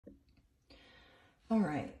All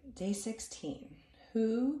right, day 16.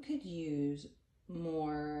 Who could use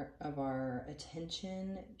more of our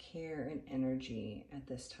attention, care, and energy at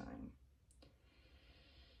this time?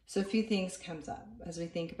 So a few things comes up as we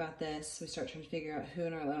think about this. We start trying to figure out who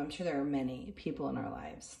in our life. I'm sure there are many people in our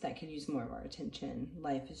lives that could use more of our attention.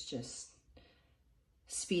 Life is just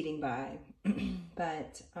speeding by.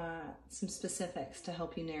 But some specifics to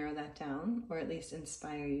help you narrow that down, or at least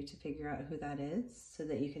inspire you to figure out who that is so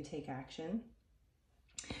that you can take action.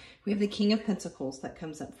 We have the King of Pentacles that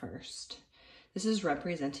comes up first. This is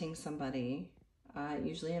representing somebody,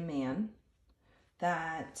 usually a man,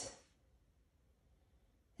 that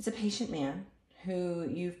is a patient man who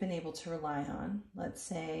you've been able to rely on. Let's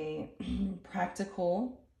say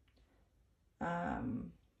practical,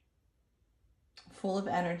 full of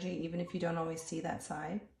energy, even if you don't always see that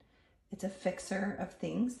side. It's a fixer of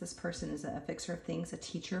things. This person is a fixer of things, a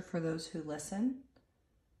teacher for those who listen.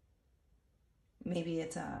 Maybe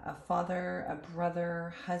it's a father, a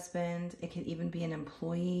brother, husband. It could even be an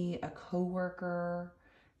employee, a coworker,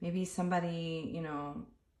 maybe somebody,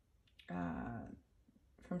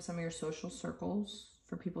 from some of your social circles.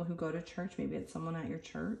 For people who go to church, maybe it's someone at your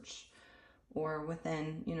church or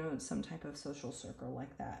within, some type of social circle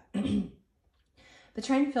like that. But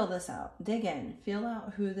try and fill this out. Dig in. Feel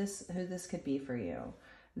out who this could be for you.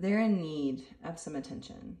 They're in need of some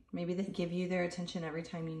attention. Maybe they give you their attention every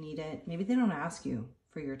time you need it. Maybe they don't ask you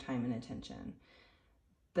for your time and attention,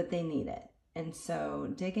 but they need it. And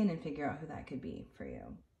so dig in and figure out who that could be for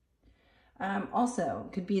you. Also,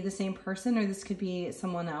 could be the same person, or this could be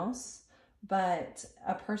someone else, but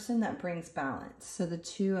a person that brings balance. So the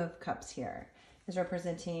Two of Cups here is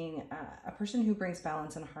representing a person who brings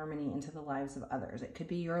balance and harmony into the lives of others. It could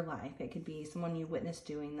be your life. It could be someone you witness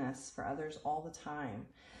doing this for others all the time.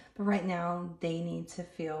 But right now, they need to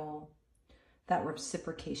feel that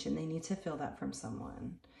reciprocation. They need to feel that from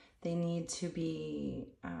someone. They need to be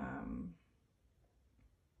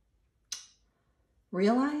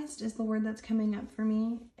realized is the word that's coming up for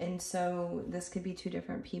me. And so this could be two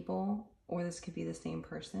different people, or this could be the same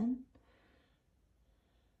person.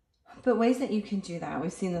 But ways that you can do that,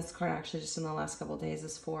 we've seen this card actually just in the last couple of days,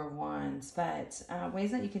 is Four of Wands. But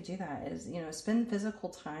ways that you could do that is, spend physical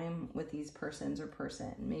time with these persons or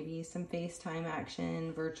person. Maybe some FaceTime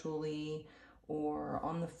action virtually or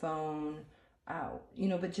on the phone,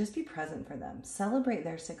 but just be present for them. Celebrate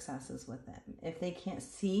their successes with them. If they can't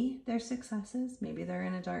see their successes, maybe they're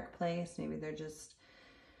in a dark place, maybe they're just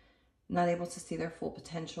not able to see their full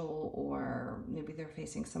potential, or maybe they're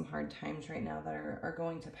facing some hard times right now that are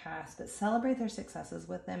going to pass, but celebrate their successes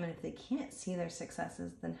with them. And if they can't see their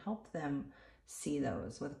successes, then help them see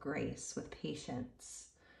those with grace, with patience.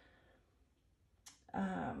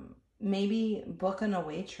 Maybe book an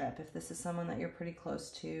away trip if this is someone that you're pretty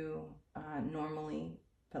close to normally,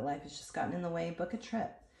 but life has just gotten in the way. Book a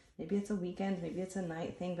trip. Maybe it's a weekend, maybe it's a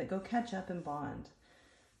night thing, but go catch up and bond.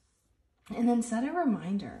 And then set a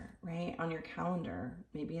reminder, right, on your calendar.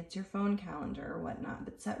 Maybe it's your phone calendar or whatnot,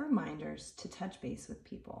 but set reminders to touch base with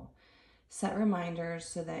people. Set reminders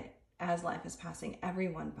so that as life is passing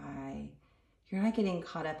everyone by, you're not getting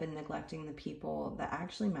caught up in neglecting the people that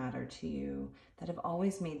actually matter to you, that have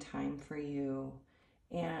always made time for you.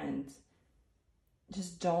 And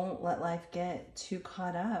just don't let life get too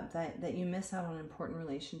caught up that you miss out on important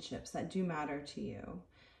relationships that do matter to you.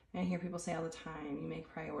 And I hear people say all the time, you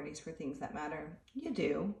make priorities for things that matter. You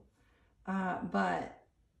do, but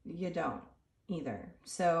you don't either.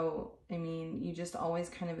 So, you just always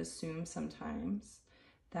kind of assume sometimes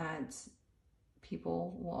that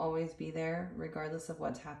people will always be there regardless of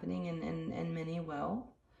what's happening, and many will.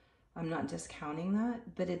 I'm not discounting that,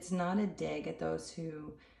 but it's not a dig at those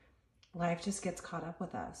who life just gets caught up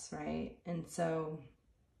with us, right? And so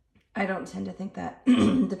I don't tend to think that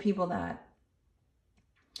the people that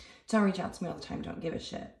don't reach out to me all the time don't give a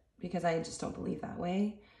shit, because I just don't believe that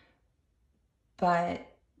way. But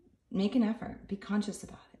make an effort. Be conscious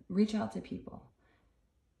about it. Reach out to people.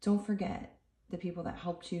 Don't forget the people that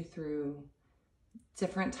helped you through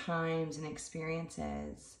different times and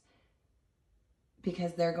experiences,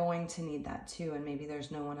 because they're going to need that too. And maybe there's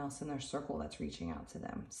no one else in their circle that's reaching out to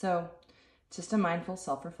them. So just a mindful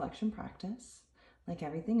self-reflection practice, like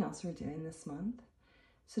everything else we're doing this month.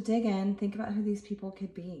 So dig in, think about who these people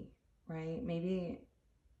could be, right? Maybe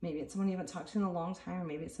it's someone you haven't talked to in a long time, or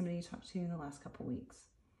maybe it's somebody you talked to in the last couple weeks.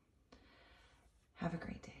 Have a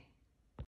great day.